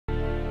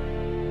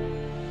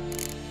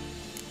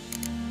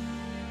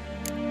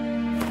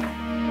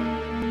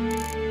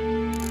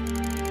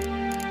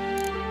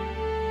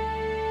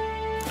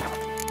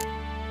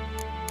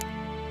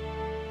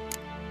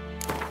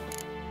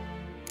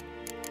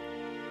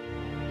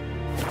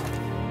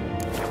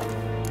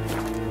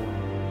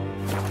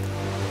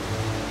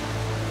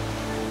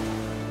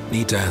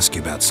Need to ask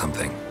you about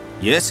something.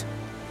 Yes?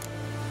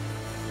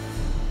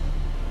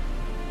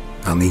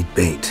 I'll need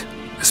bait.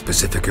 A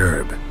specific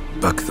herb.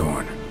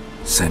 Buckthorn.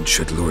 Scent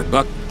should lure...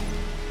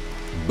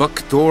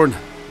 Buckthorn?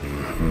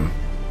 Mm-hmm.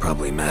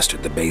 Probably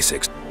mastered the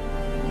basics.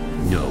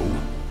 No.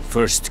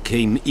 First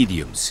came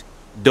idioms.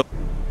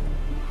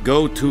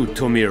 Go to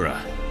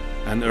Tomira,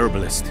 an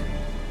herbalist.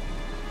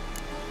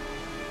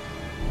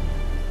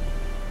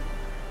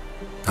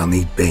 I'll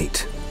need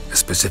bait. A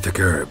specific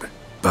herb.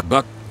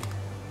 Buck?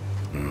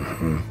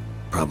 Mm-hmm.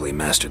 Probably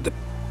mastered the...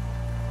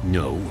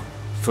 No.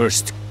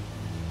 First...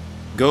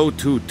 Go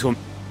to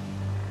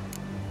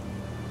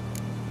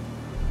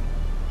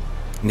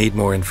Need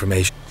more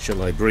information.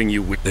 Shall I bring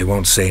you with... They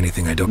won't say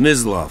anything I don't...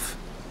 Mislov.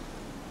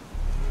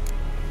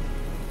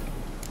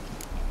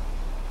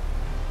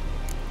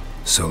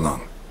 So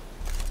long.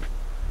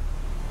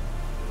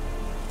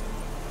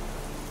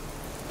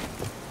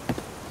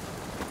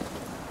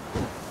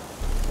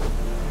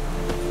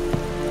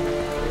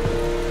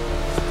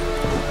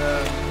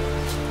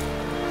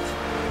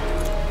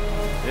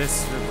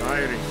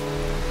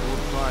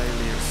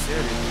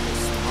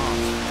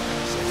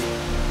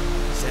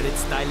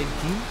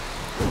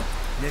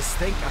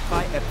 Think I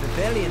fight a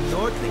Bavarian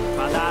Nordling,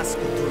 Balas,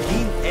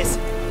 Turbin, S.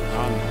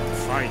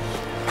 Fight.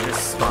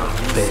 This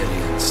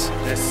Barbarians.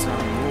 This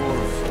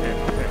Morph and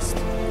Pest.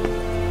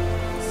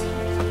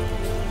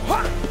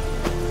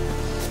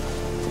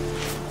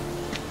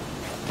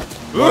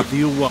 What do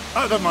you want?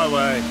 Out of my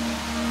way!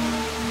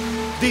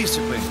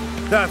 Discipline.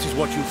 That is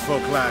what you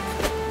folk lack.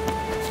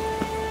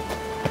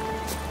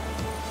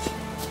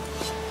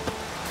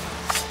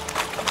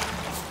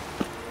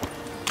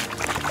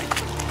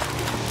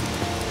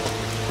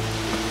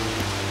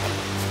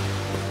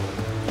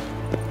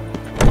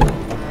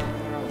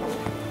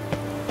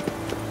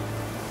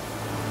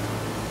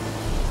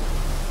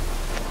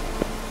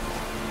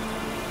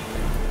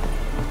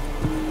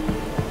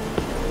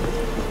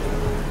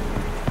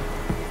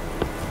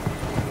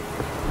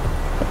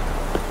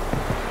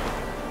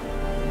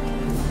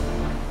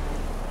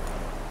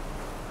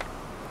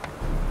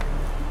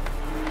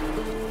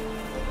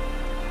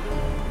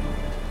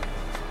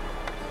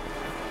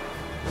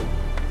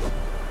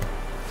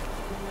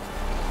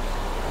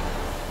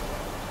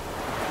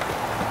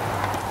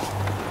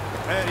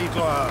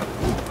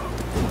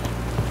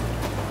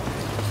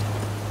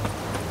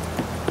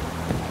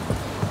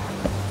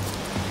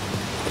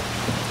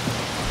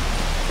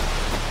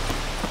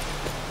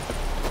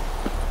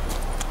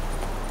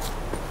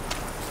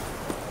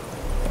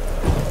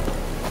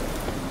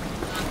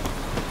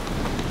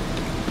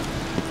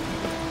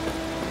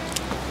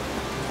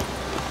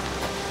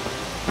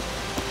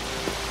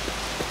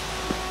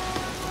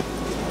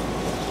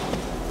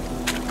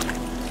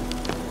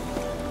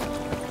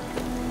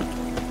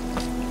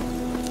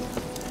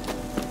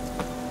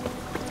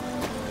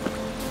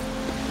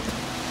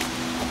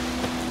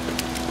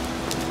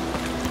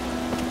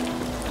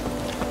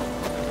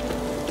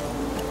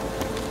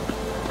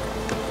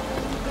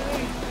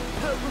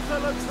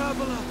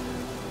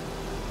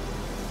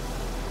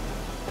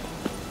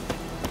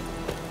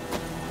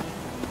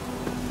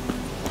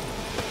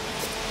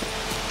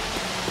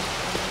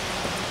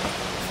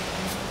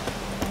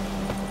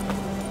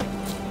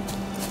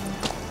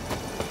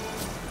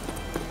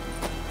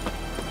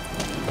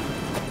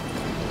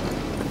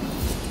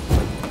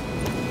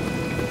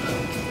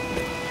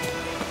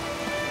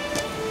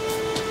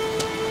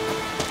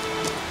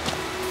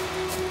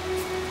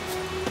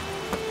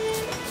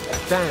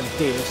 Damn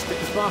deer, spit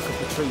the bark off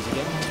the trees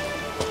again.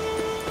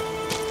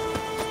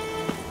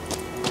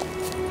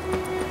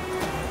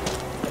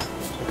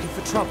 Looking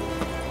for trouble.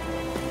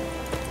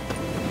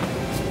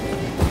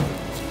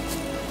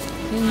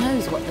 Who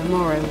knows what the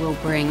morrow will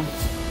bring?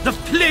 The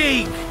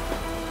plague!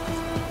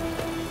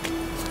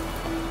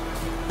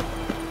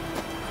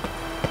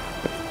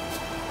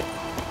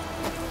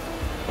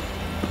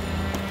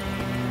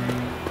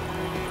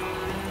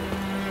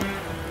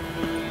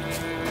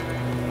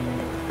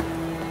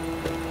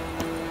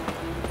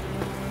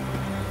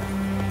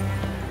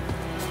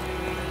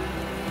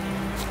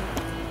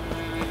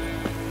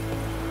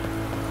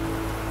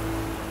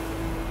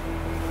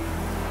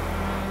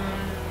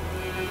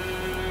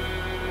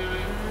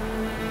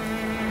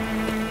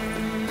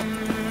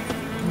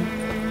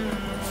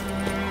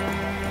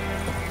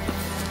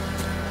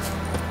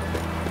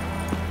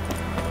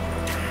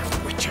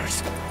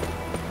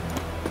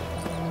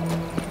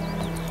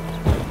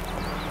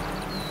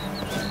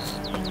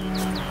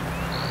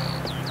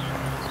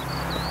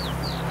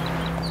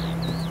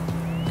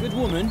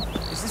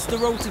 Is this the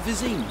road to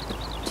Vizine?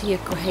 To your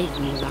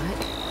Haven, you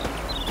like?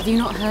 Have you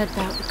not heard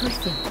about the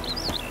Griffin?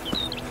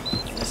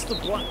 That's the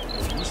black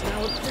one. He's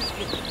now a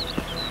Griffin.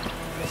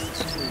 Yes,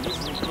 it's true. He's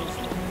a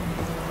Griffin.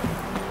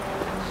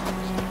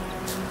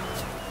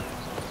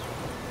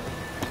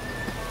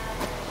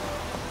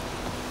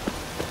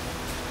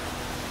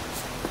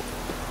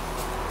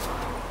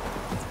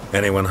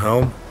 Anyone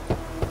home?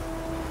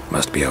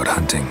 Must be out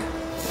hunting.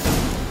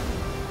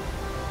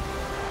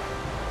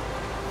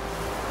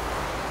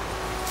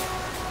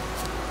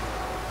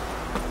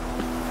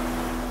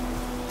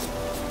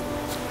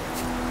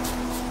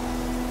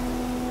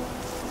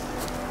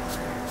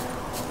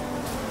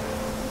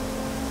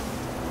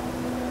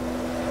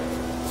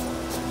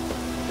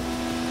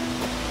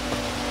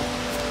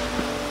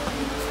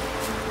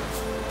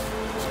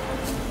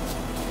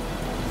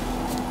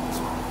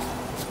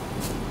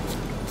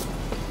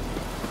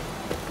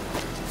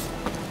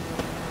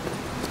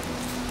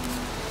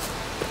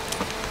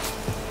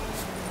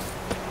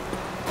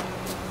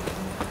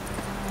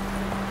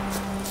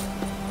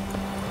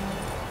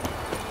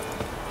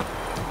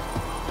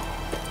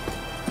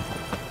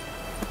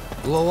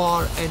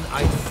 Glower and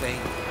I think.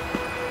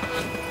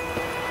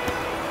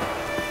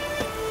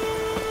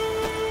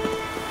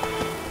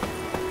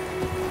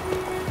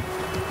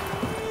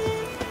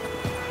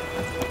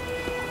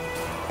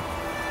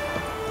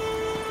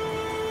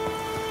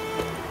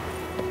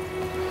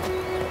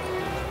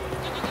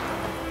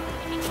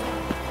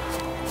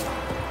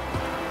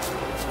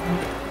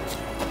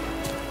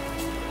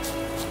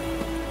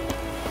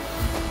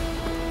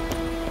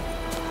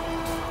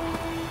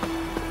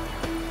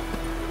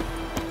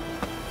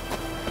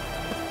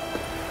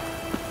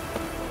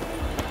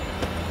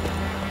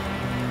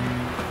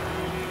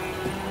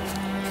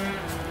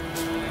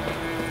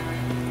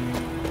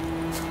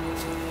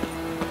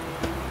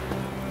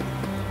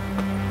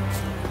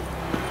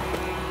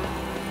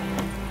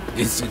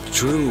 Is it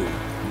true?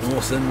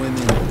 Northern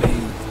women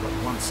bathe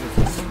but once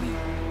every 3.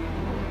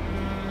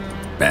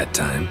 Bad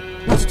time.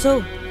 Not at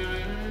all.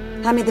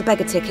 Hand me the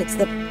beggar tickets,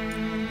 the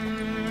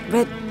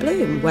red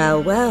bloom.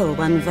 Well, well,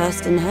 one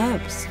versed in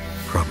herbs.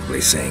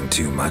 Probably saying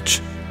too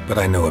much, but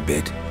I know a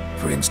bit.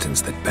 For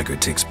instance, that beggar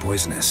tick's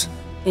poisonous.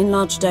 In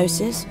large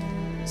doses.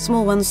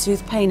 Small ones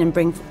soothe pain and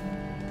bring...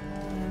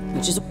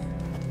 which is...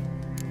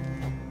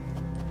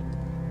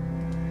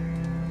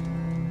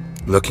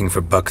 Looking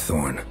for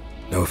buckthorn.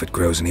 Know if it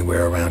grows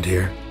anywhere around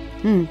here?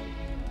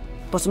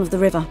 Bottom of the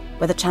river,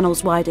 where the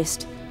channel's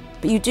widest.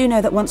 But you do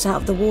know that once out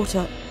of the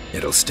water...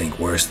 It'll stink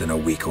worse than a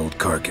week-old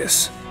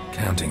carcass.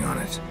 Counting on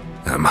it.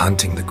 I'm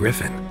hunting the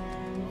griffin.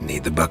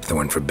 Need the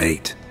buckthorn for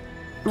bait.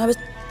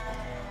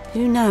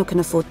 Who now can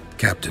afford...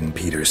 Captain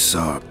Peter's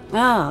saw.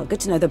 Ah, good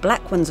to know the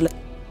black ones look...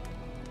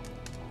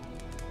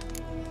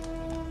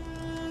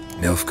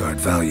 Nilfgaard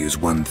values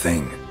one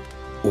thing.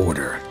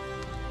 Order.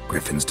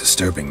 Griffin's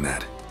disturbing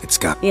that. It's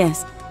got...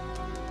 Yes.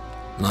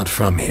 Not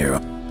from here.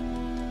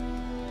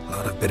 A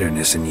lot of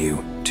bitterness in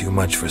you. Too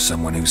much for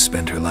someone who's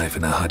spent her life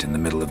in a hut in the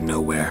middle of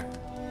nowhere.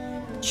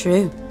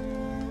 True.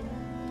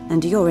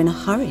 And you're in a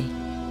hurry.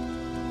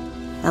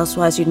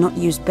 Elsewise you'd not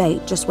use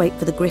bait, just wait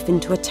for the griffin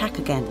to attack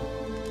again.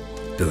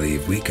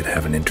 Believe we could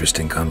have an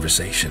interesting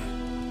conversation.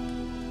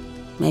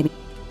 Maybe.